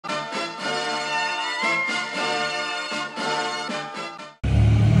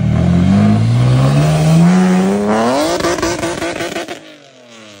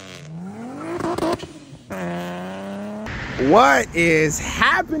What is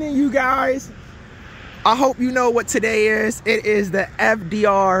happening, you guys? I hope you know what today is. It is the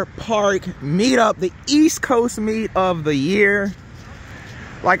FDR Park meetup, the East Coast meet of the year.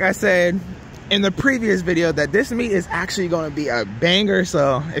 Like I said in the previous video, that this meet is actually going to be a banger.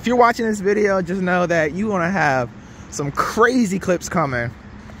 So if you're watching this video, just know that you want to have some crazy clips coming.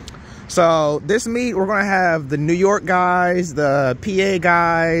 So this meet, we're going to have the New York guys, the PA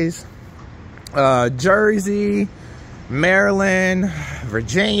guys, Jersey, Maryland,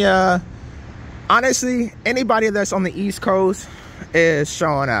 Virginia. Honestly, anybody that's on the East Coast is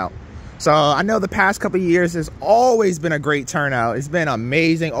showing out. So I know the past couple of years has always been a great turnout. It's been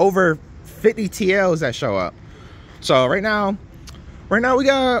amazing. Over 50 TLs that show up. So right now we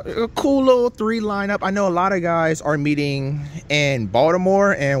got a cool little 3 lineup. I know a lot of guys are meeting in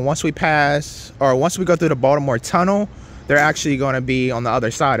Baltimore, and once we go through the Baltimore tunnel, they're actually going to be on the other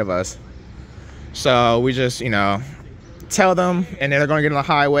side of us. So we just, you know, tell them, and then they're gonna get on the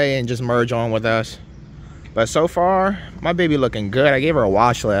highway and just merge on with us. But so far, my baby looking good. I gave her a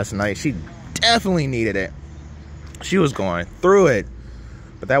wash last night. She definitely needed it. She was going through it,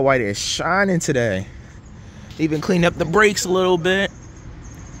 but that white is shining today. Even cleaned up the brakes a little bit.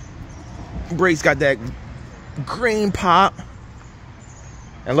 Brakes got that green pop.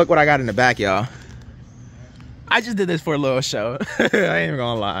 And look what I got in the back, y'all. I just did this for a little show. I ain't even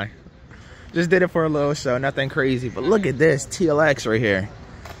gonna lie. Just did it for a little show, nothing crazy. But look at this TLX right here.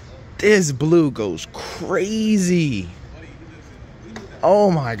 This blue goes crazy.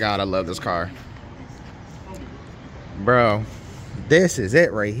 Oh my God, I love this car. Bro, this is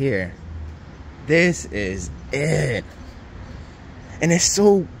it right here. This is it. And it's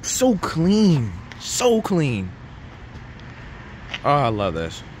so clean. So clean. Oh, I love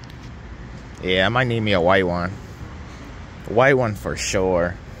this. Yeah, I might need me a white one. White one for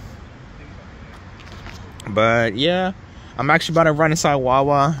sure. But yeah, I'm actually about to run inside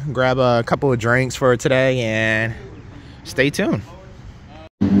Wawa, grab a couple of drinks for today, and stay tuned.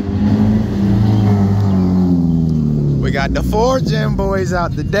 We got the 4Gen boys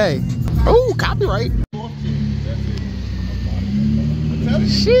out today. Oh, copyright.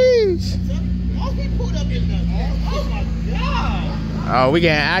 Sheesh. Oh, we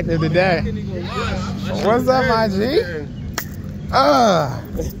getting active today. What's up, my G?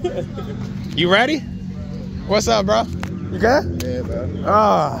 You ready? What's up, bro? You good? Yeah, bro.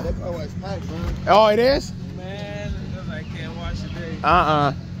 Oh, it is? Man, I can't watch today.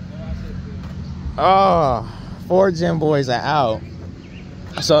 Oh, 4Gen boys are out.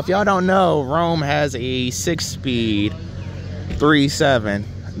 So if y'all don't know, Rome has a 6-speed 3.7.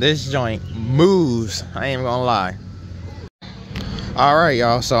 This joint moves. I ain't even gonna lie. All right,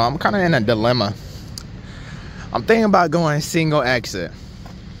 y'all. So I'm kind of in a dilemma. I'm thinking about going single exit.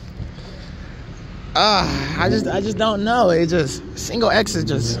 I just don't know. It just, single exit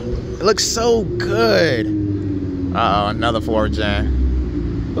just, it looks so good. Uh-oh, another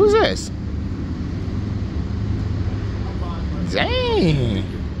 4Gen. Who's this? Dang.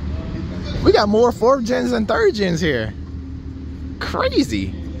 We got more 4Gens than 3rd-gens here.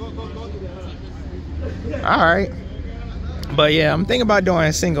 Crazy. All right. But yeah, I'm thinking about doing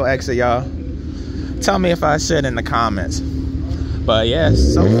a single exit, y'all. Tell me if I should in the comments. But yeah,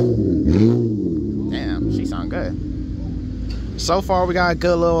 so... Damn, she sound good. So far, we got a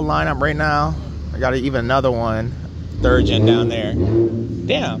good little lineup right now. I got even another one, 3rd-gen down there.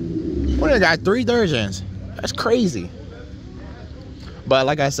 Damn, we got 3 3rd-gens. That's crazy. But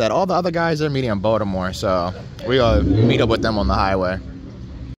like I said, all the other guys are meeting in Baltimore, so we gotta meet up with them on the highway.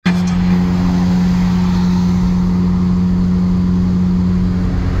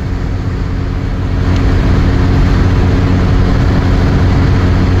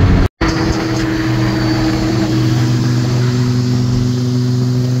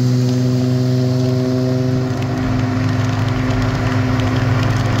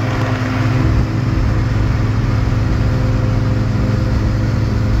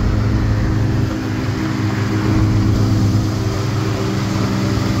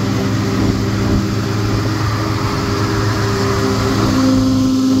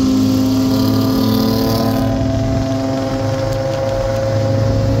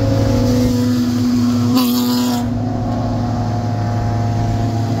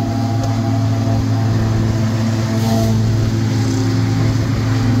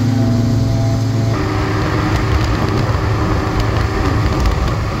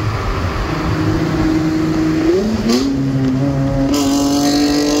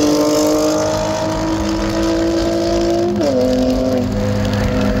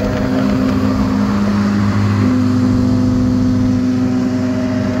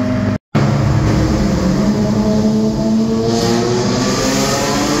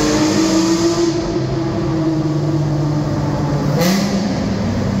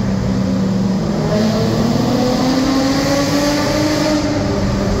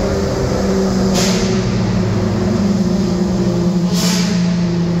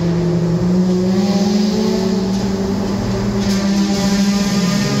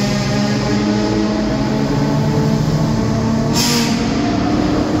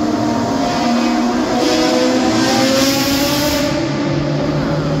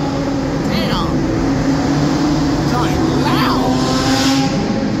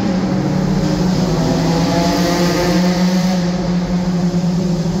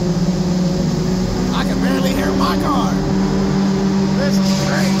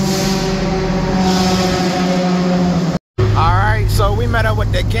 Alright, so we met up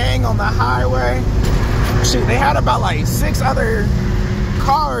with the gang on the highway. Shoot, they had about like 6 other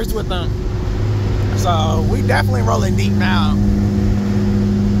cars with them. So we definitely rolling deep now.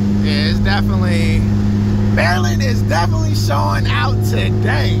 Yeah, it's definitely, Maryland is definitely showing out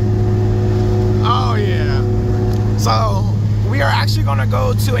today. Oh yeah. So we are actually gonna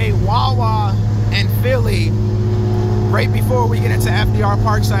go to a Wawa in Philly right before we get into FDR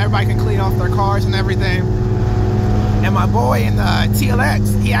Park so everybody can clean off their cars and everything. And my boy in the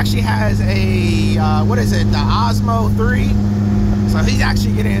TLX, he actually has a, what is it, the Osmo 3. So he's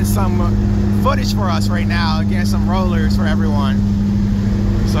actually getting some footage for us right now, getting some rollers for everyone.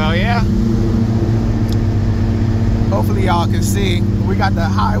 So yeah, hopefully y'all can see. We got the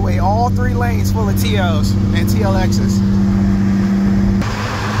highway, all 3 lanes full of TOs and TLXs.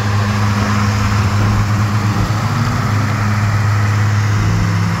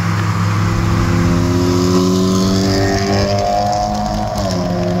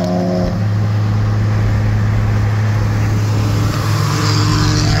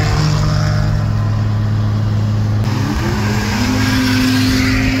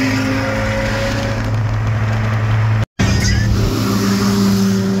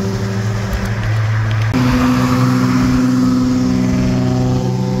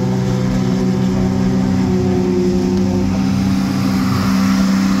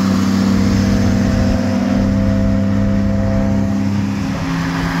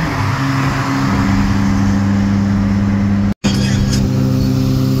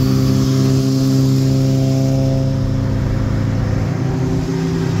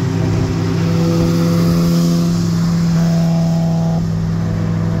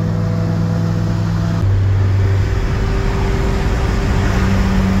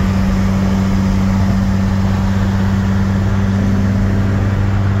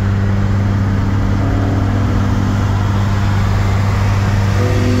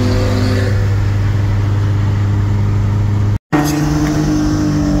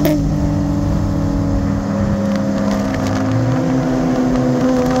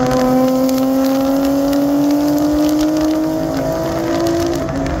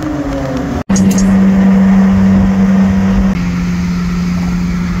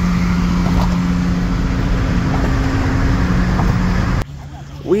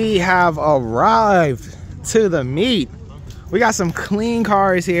 We have arrived to the meet. We got some clean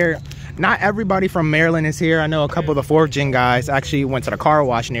cars here. Not everybody from Maryland is here. I know a couple of the 4th gen guys actually went to the car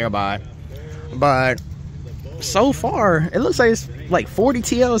wash nearby. But so far, it looks like it's like 40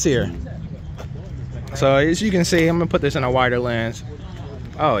 TLs here. So as you can see, I'm gonna put this in a wider lens.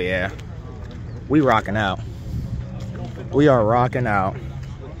 Oh yeah, we rocking out. We are rocking out.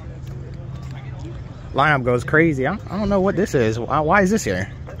 Lineup goes crazy. I don't know what this is. Why is this here?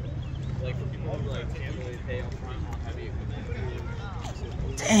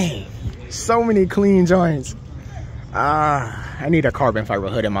 Dang, so many clean joints. I need a carbon fiber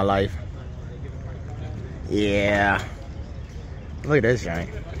hood in my life. Yeah, look at this joint.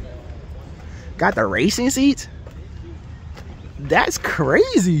 Got the racing seats. That's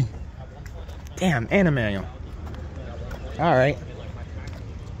crazy. Damn, and a manual. All right,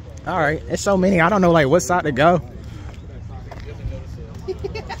 it's so many. I don't know like what side to go.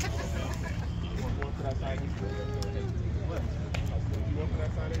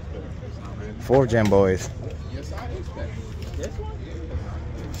 4th gen boys.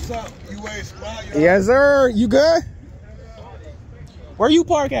 Yes, sir. You good? Where you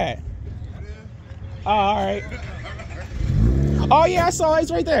park at? Oh, all right. Oh, yeah, I saw it.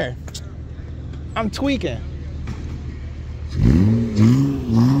 It's right there. I'm tweaking.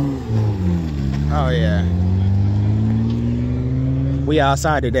 Oh, yeah. We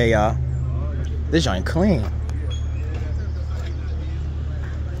outside today, y'all. This joint clean.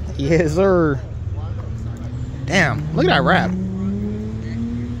 Yes, sir. Damn, look at that wrap.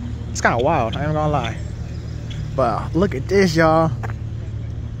 It's kind of wild, I ain't gonna lie. But look at this, y'all.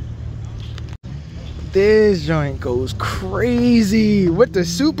 This joint goes crazy with the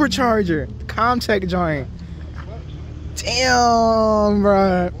supercharger, Comtech joint. Damn,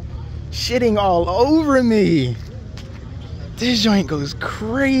 bro. Shitting all over me. This joint goes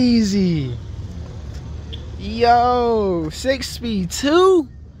crazy. Yo, 6-speed too?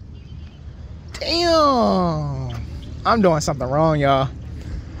 Damn. I'm doing something wrong, y'all.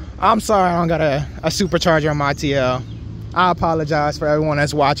 I'm sorry I don't got a supercharger on my TL. I apologize for everyone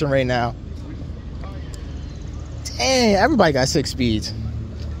that's watching right now. Dang, everybody got 6 speeds.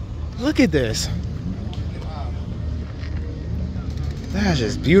 Look at this. That's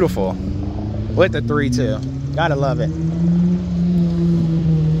just beautiful. With the 3 too. Gotta love it.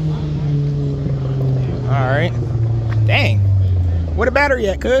 right? Dang. Where the battery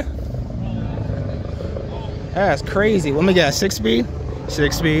at, cuz? That's crazy. Let me get 6-speed.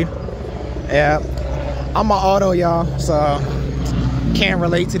 6-speed. Yeah. I'm an auto, y'all, so can't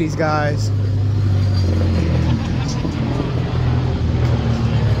relate to these guys.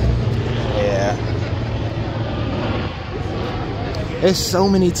 Yeah. There's so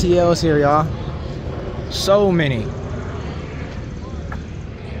many TLs here, y'all. So many.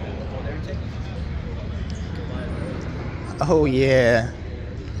 Oh yeah.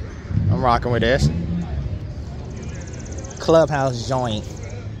 I'm rocking with this. Clubhouse joint.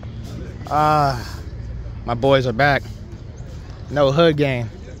 My boys are back. No hood game.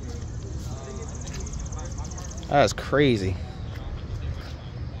 That's crazy.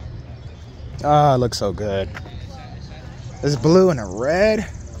 It looks so good. This blue and a red.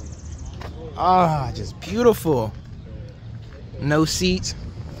 Just beautiful. No seats.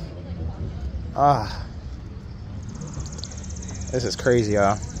 This is crazy,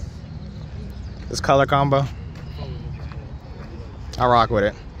 y'all. This color combo. I rock with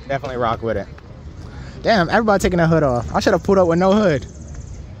it. Definitely rock with it. Damn, everybody taking that hood off. I should have pulled up with no hood.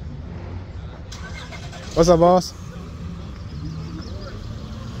 What's up, boss?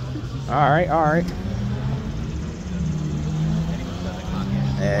 All right, all right.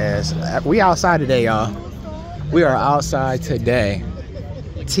 Yes, we outside today, y'all. We are outside today.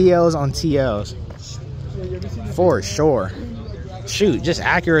 TLs on TLs. For sure. Shoot, just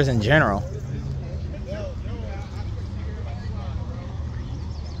Acuras in general.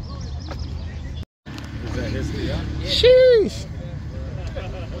 Sheesh.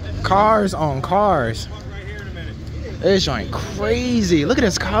 Cars on cars. This joint crazy. Look at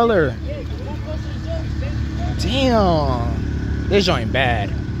this color. Damn. This joint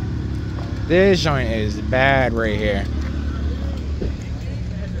bad. This joint is bad right here.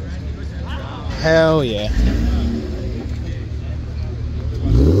 Hell yeah.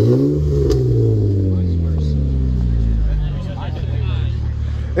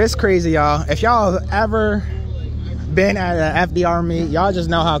 It's crazy, y'all. If y'all have ever been at an FDR meet, y'all just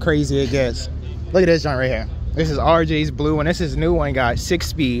know how crazy it gets. Look at this joint right here. This is RJ's blue one. This is new one, got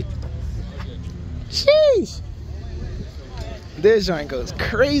 6-speed. Sheesh. This joint goes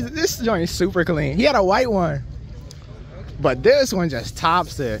crazy. This joint is super clean. He had a white one, but this one just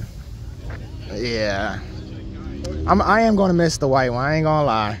tops it. Yeah. I am gonna miss the white one. I ain't gonna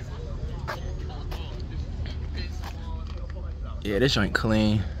lie. Yeah, this joint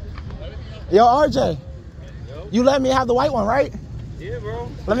clean. Yo, RJ, you let me have the white one, right? Yeah, bro.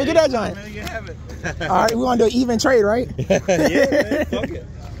 Let me get that joint. Man, you have it. All right, we want to do an even trade, right? Yeah, man. Fuck it.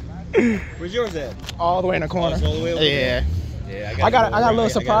 Where's yours at? All the way in the corner. Oh, all the way over there? Yeah. I got a little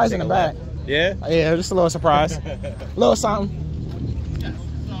surprise in the back. Yeah? Yeah, just a little surprise. Little something.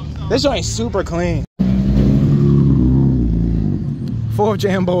 This joint's super clean. 4th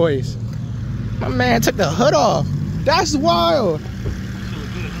Gen boys. My man took the hood off. That's wild.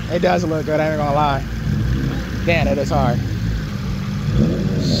 It does look good, I ain't gonna lie. Damn, that is hard.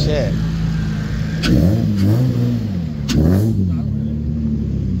 Shit.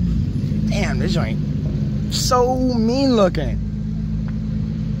 Damn, this joint so mean looking.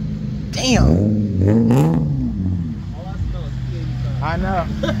 Damn. I know.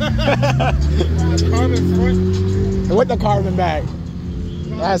 Carbon front. With the carbon back.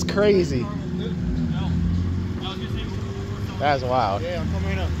 That's crazy. That's wild. Yeah, I'm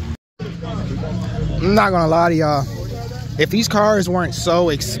coming up. I'm not gonna lie to y'all. If these cars weren't so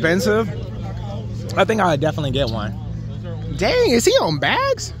expensive, I think I would definitely get one. Dang, is he on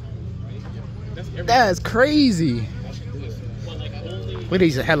bags? That's crazy. Look at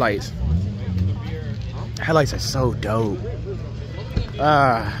these headlights. Headlights are so dope.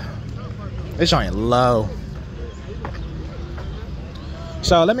 This joint low.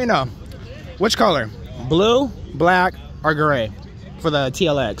 So let me know, which color? Blue, black, or gray for the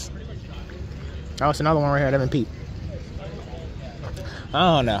TLX? Oh, it's another one right here. That didn't peep. I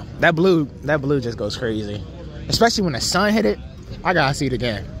don't know. That blue just goes crazy. Especially when the sun hit it. I gotta see it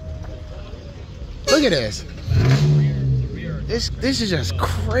again. Look at this. This is just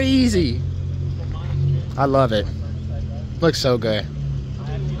crazy. I love it. Looks so good.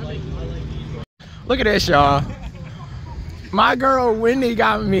 Look at this, y'all. My girl Wendy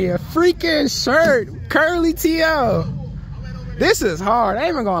got me a freaking shirt. Kurly TL. This is hard. I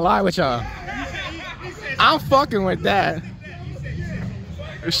ain't even gonna lie with y'all. I'm fucking with that.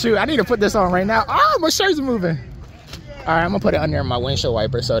 Shoot, I need to put this on right now. Oh, my shirt's moving. All right, I'm gonna put it under my windshield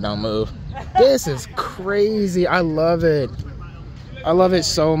wiper so it don't move. This is crazy. I love it. I love it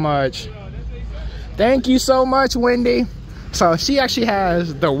so much. Thank you so much, Wendy. So she actually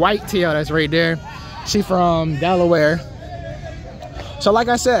has the white TL that's right there. She from Delaware. So like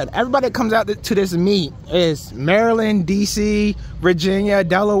I said, everybody that comes out to this meet is Maryland, DC, Virginia,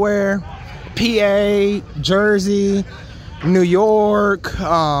 Delaware, PA, Jersey, New York.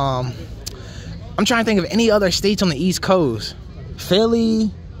 I'm trying to think of any other states on the East Coast.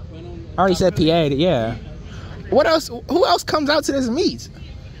 Philly. I already said PA, yeah. What else? Who else comes out to this meet?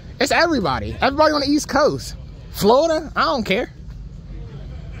 It's everybody. Everybody on the East Coast. Florida? I don't care.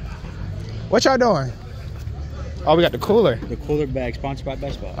 What y'all doing? Oh, we got the cooler. The cooler bag sponsored by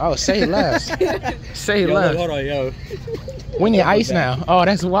Best Buy. Oh, say less. Say Yo, less. hold on, yo. We need ice now. Oh,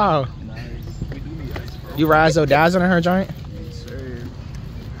 that's wild. You razzle dazzle in her joint? Yes, sir.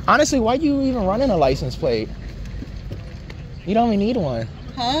 Honestly, why you even running a license plate? You don't even need one.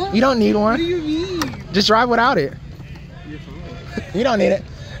 Huh? You don't need one. What do you mean? Just drive without it. You don't need it.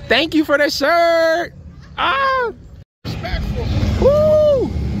 Thank you for the shirt. Ah.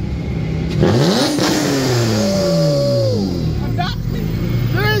 Woo.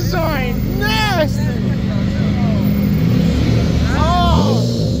 This joint nasty. Oh.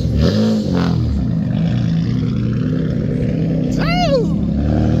 Damn.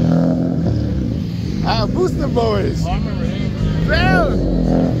 Booster boys. Damn.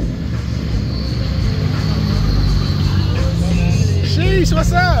 Sheesh,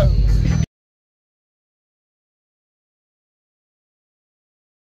 what's up?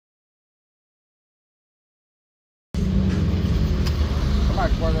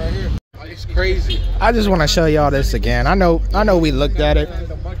 Right here. It's crazy. I just want to show y'all this again. I know we looked at it,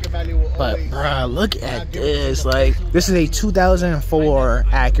 but bruh, look at this. Like, this is a 2004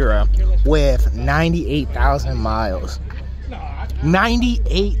 Acura with 98,000 miles.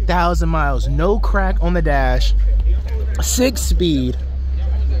 98,000 miles, no crack on the dash, 6-speed.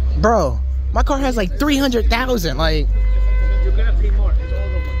 Bro, my car has like 300,000. Like,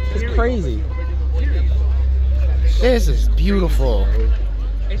 it's crazy. This is beautiful.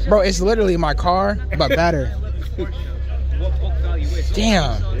 Bro, it's literally my car, but better.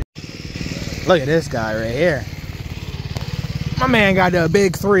 Damn. Look at this guy right here. My man got the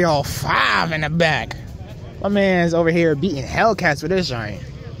big 305 in the back. My man's over here beating Hellcats with this joint.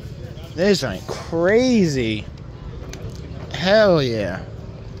 This joint crazy. Hell yeah.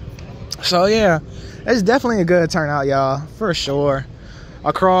 So yeah, it's definitely a good turnout, y'all, for sure.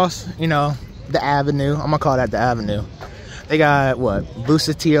 Across, you know, the avenue. I'm gonna call that the avenue. They got what,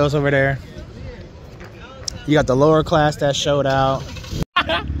 boosted TOs over there. You got the lower class that showed out.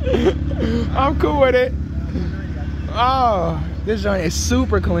 I'm cool with it. Oh, this joint is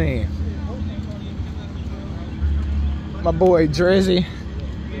super clean. My boy Drizzy.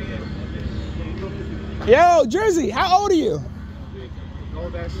 Yo, Drizzy, how old are you?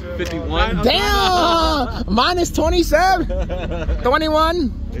 51. Damn! Mine is 27.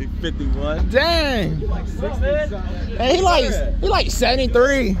 21. 51. Dang. Hey, he like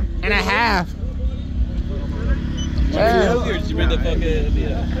 73 and a half. Damn.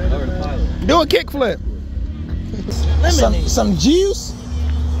 Do a kickflip. Some juice.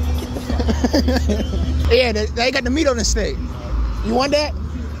 Yeah, they got the meat on the steak. You want that?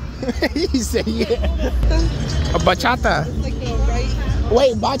 He said yeah. A bachata. Like the right.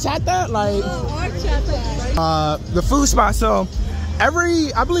 Wait, bachata? Like Horchata. the food spot. So I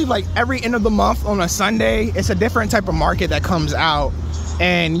believe like every end of the month on a Sunday, it's a different type of market that comes out.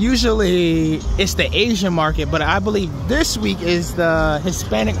 And usually it's the Asian market, but I believe this week is the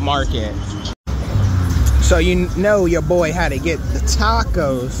Hispanic market. So you know your boy had to get the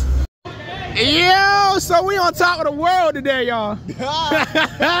tacos. Yo, so we on top of the world today, y'all.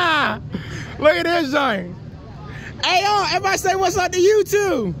 Look at this joint. Hey, yo, everybody say what's up to you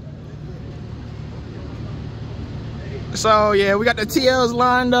too. So yeah, we got the TLs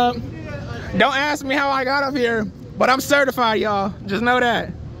lined up. Don't ask me how I got up here, but I'm certified, y'all. Just know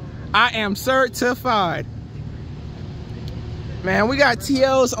that. I am certified. Man, we got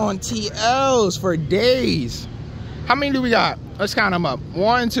TLs on TLs for days. How many do we got? Let's count them up.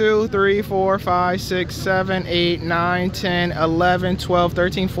 1, 2, 3, 4, 5, 6, 7, 8, 9, 10, 11, 12,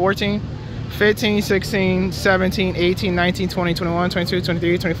 13, 14, 15, 16, 17, 18, 19, 20, 21, 22,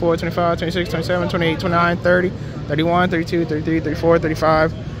 23, 24, 25, 26, 27, 28, 29, 30, 31, 32, 33, 34,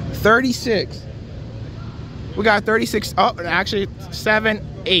 35, 36. We got 36, oh, actually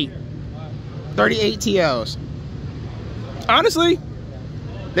 7, 8. 38 TLs. Honestly,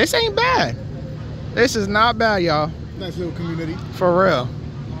 this ain't bad. This is not bad, y'all. Nice little community. For real.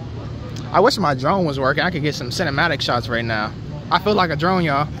 I wish my drone was working. I could get some cinematic shots right now. I feel like a drone,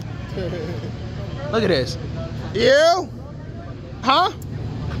 y'all. Look at this. You? Huh?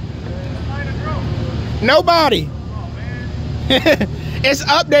 Nobody. It's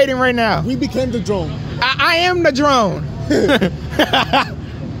updating right now. We became the drone. I am the drone.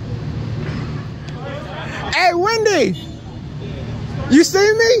 Hey, Wendy. You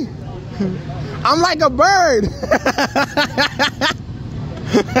see me? I'm like a bird.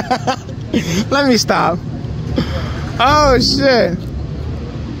 Let me stop. Oh, shit.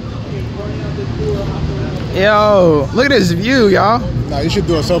 Yo, look at this view, y'all. Nah, you should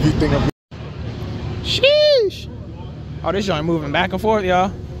do a selfie thing of Sheesh. Oh, this joint moving back and forth,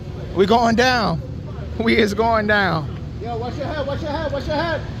 y'all. We going down. We is going down. Yo, watch your head, watch your head, watch your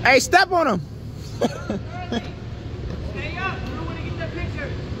head. Hey, step on him. Stay up. You don't want to get that picture.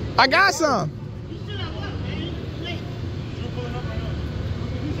 I got some.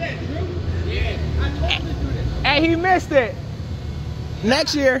 Hey, he missed it.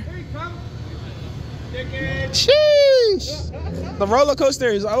 Next year. Sheesh. The roller coaster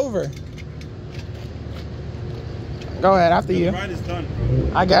is over. Go ahead, after you. The ride is done.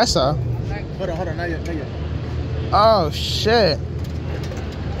 I guess so. Hold on, not yet, not yet. Oh, shit.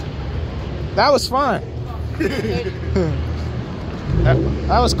 That was fun.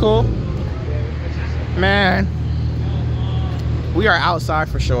 that was cool. Man, we are outside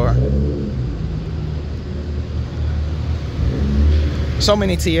for sure. So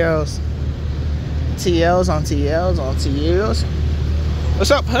many TLs. TLs on TLs on TLs.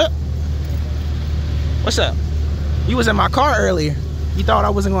 What's up, Hup? What's up? You was in my car earlier. You thought I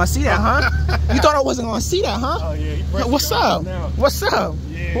wasn't gonna see that, huh? You thought I wasn't gonna see that, huh? Oh, yeah. What's up? What's up?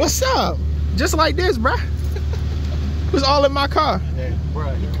 Yeah. What's up? Just like this, bruh. It was all in my car. Hey,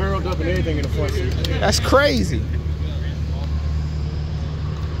 bro, he curled up and everything in the front seat. That's crazy.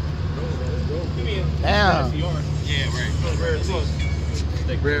 Damn. Yeah, right.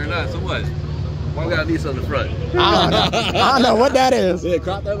 Rare or not, so what? One got these on the front. I don't know what that is. Yeah,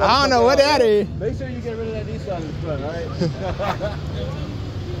 crop that. I don't know what that is. Make sure you get rid of that Nissan in the front, all right?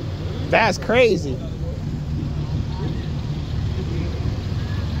 That's crazy.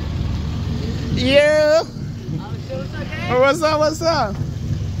 Yeah. What's up? What's up?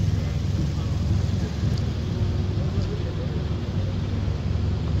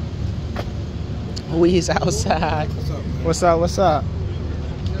 We's outside. What's up? What's up?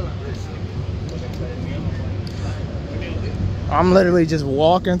 I'm literally just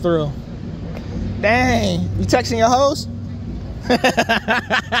walking through. Dang, you texting your host?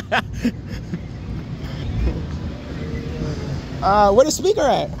 Where the speaker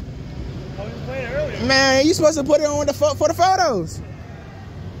at? I was just playing earlier. Man, you supposed to put it on for the photos.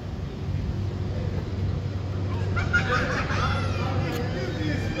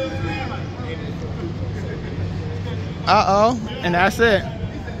 Uh-oh, and that's it.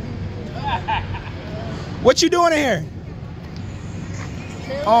 What you doing in here?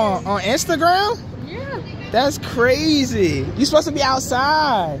 On Instagram? Yeah. That's crazy. You supposed to be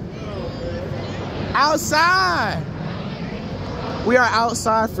outside. Outside. We are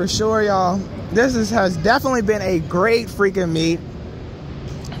outside for sure, y'all. This has definitely been a great freaking meet.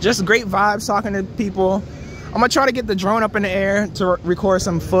 Just great vibes talking to people. I'm gonna try to get the drone up in the air to record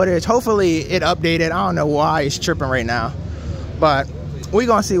some footage. Hopefully it updated. I don't know why it's tripping right now, but we're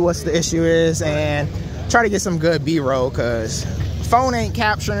gonna see what the issue is and try to get some good B-roll, because phone ain't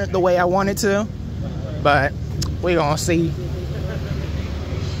capturing it the way I want it to, but we're gonna see.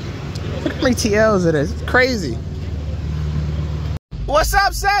 Look how many TLs it is. It's crazy. What's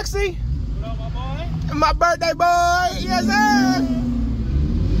up, sexy? What up, my boy? My birthday boy. Yes, sir.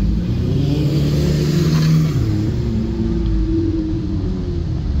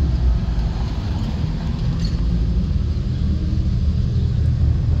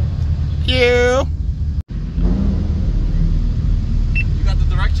 You. You got the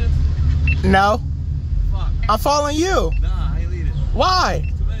directions? No. Fuck. I'm following you. Nah, I ain't leading. Why?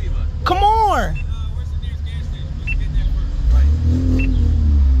 Too many of us. Come on. Where's the nearest gas station? Let's get there first.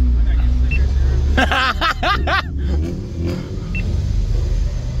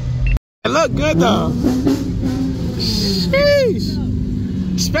 It look good though. Sheesh.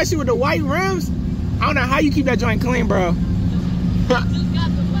 Especially with the white rims. I don't know how you keep that joint clean, bro. Just got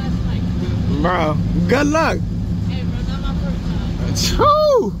them last night. Bro, good luck. Hey, bro, not my first time.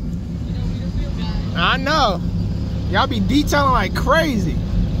 Whew. You know, we the real guys. I know. Y'all be detailing like crazy.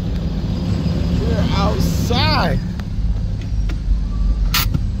 We're outside.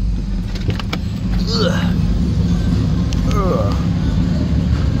 Ugh. Ugh.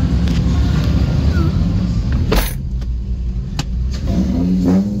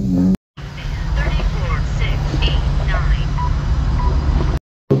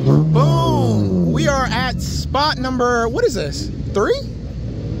 Boom! We are at spot number, what is this? 3?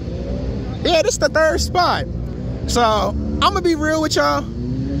 Yeah, this is the 3rd spot. So I'm gonna be real with y'all.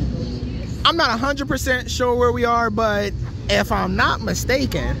 I'm not 100% sure where we are, but if I'm not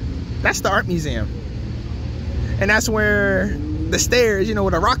mistaken, that's the art museum. And that's where the stairs, you know,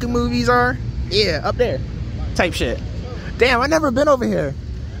 where the rocket movies are. Yeah, up there, type shit. Damn, I never been over here.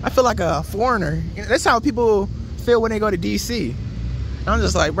 I feel like a foreigner. That's how people feel when they go to DC. I'm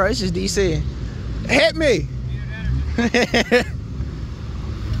just like, bro, it's just DC. Hit me.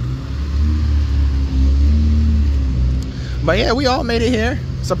 But yeah, we all made it here,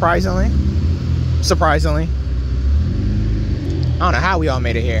 surprisingly. Surprisingly. I don't know how we all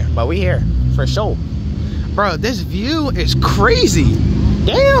made it here, but we here, for sure. Bro, this view is crazy.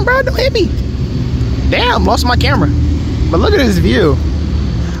 Damn, bro, don't hit me. Damn, lost my camera. But look at this view.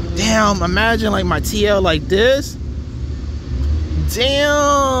 Damn, imagine like my TL like this.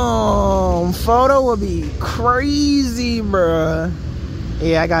 Damn, photo would be crazy, bruh.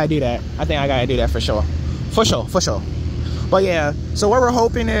 Yeah, I gotta do that. I think I gotta do that for sure. For sure, for sure. But yeah, so what we're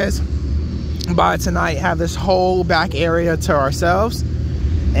hoping is by tonight have this whole back area to ourselves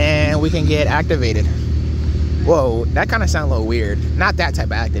and we can get activated. Whoa, that kind of sounds a little weird. Not that type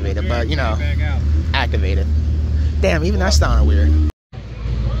of activated, but you know, activated. Damn, even that sounded weird.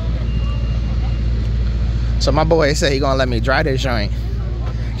 So my boy said he gonna let me dry this joint.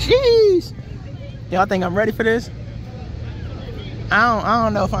 Jeez. Y'all think I'm ready for this? I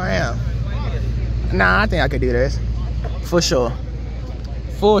don't know if I am. Nah, I think I could do this. For sure.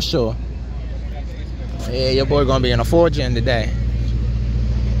 For sure. Yeah, your boy gonna be in a 4-gen today.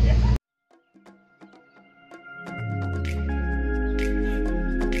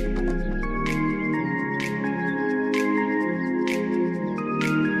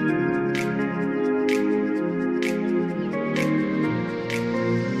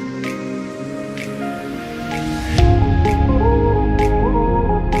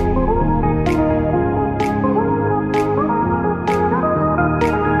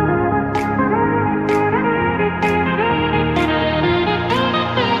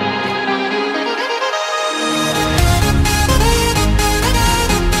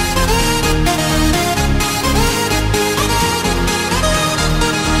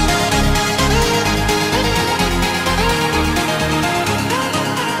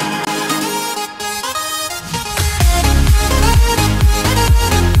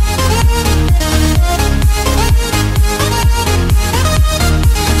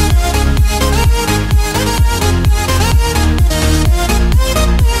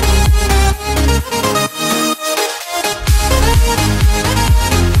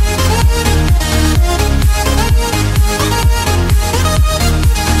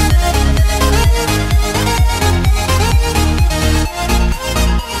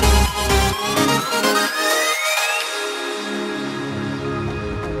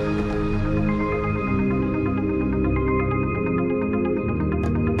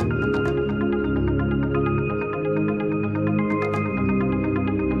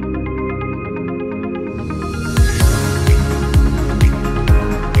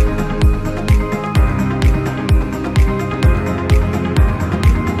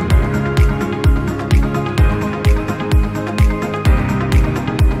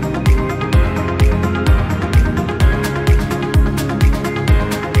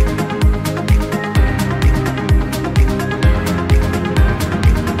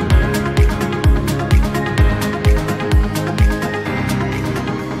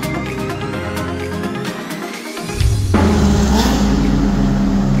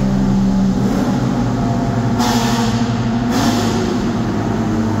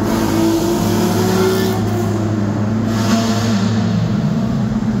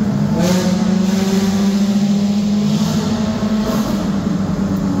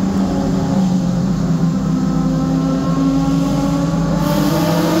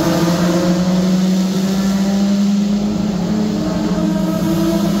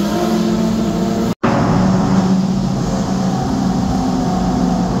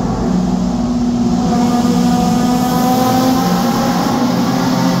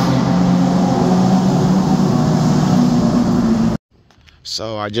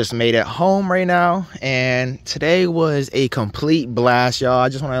 So I just made it home right now, and today was a complete blast, y'all. I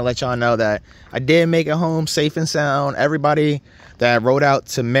just want to let y'all know that I did make it home safe and sound. Everybody that rode out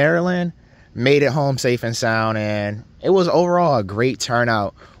to Maryland made it home safe and sound, and it was overall a great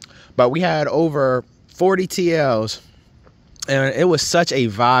turnout. But we had over 40 TLs, and it was such a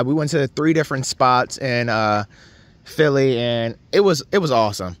vibe. We went to 3 different spots in Philly, and it was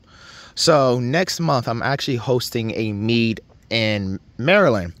awesome. So next month I'm actually hosting a meet in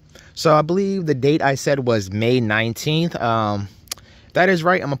Maryland. So I believe the date I said was May 19th. That is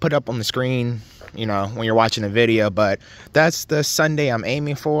right. I'm gonna put it up on the screen you know, when you're watching the video. But that's the Sunday I'm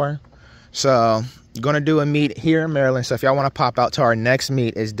aiming for. So going to do a meet here in Maryland. So if y'all want to pop out to our next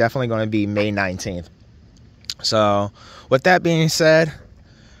meet, it's definitely going to be May 19th. So with that being said,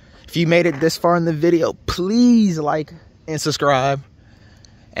 if you made it this far in the video, please like and subscribe.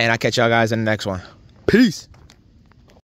 And I'll catch y'all guys in the next one. Peace.